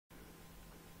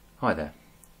Hi there,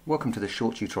 welcome to this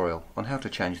short tutorial on how to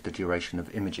change the duration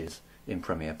of images in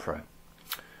Premiere Pro.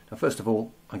 Now first of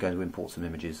all I'm going to import some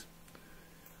images.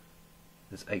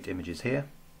 There's 8 images here,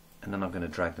 and then I'm going to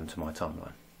drag them to my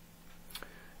timeline.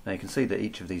 Now you can see that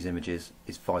each of these images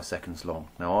is 5 seconds long.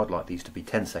 Now I'd like these to be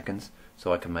 10 seconds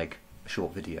so I can make a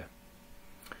short video.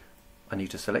 I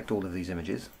need to select all of these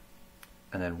images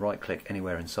and then right click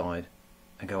anywhere inside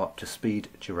and go up to speed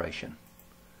duration.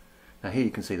 Now here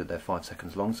you can see that they're 5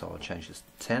 seconds long, so I'll change this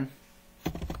to 10.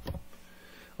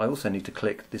 I also need to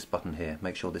click this button here,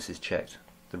 make sure this is checked,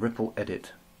 the Ripple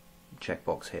Edit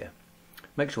checkbox here.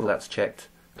 Make sure that's checked,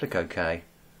 click OK,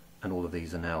 and all of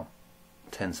these are now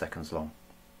 10 seconds long.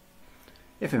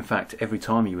 If in fact every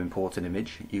time you import an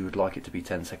image you would like it to be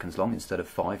 10 seconds long instead of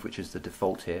 5, which is the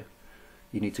default here,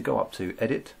 you need to go up to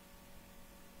Edit,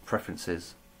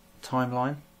 Preferences,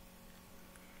 Timeline,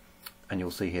 and you'll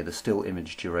see here the still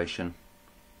image duration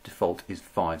default is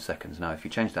 5 seconds. Now if you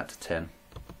change that to 10,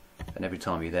 then every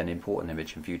time you then import an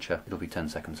image in future it'll be 10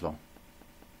 seconds long.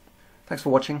 Thanks for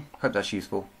watching, hope that's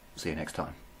useful, see you next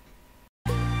time.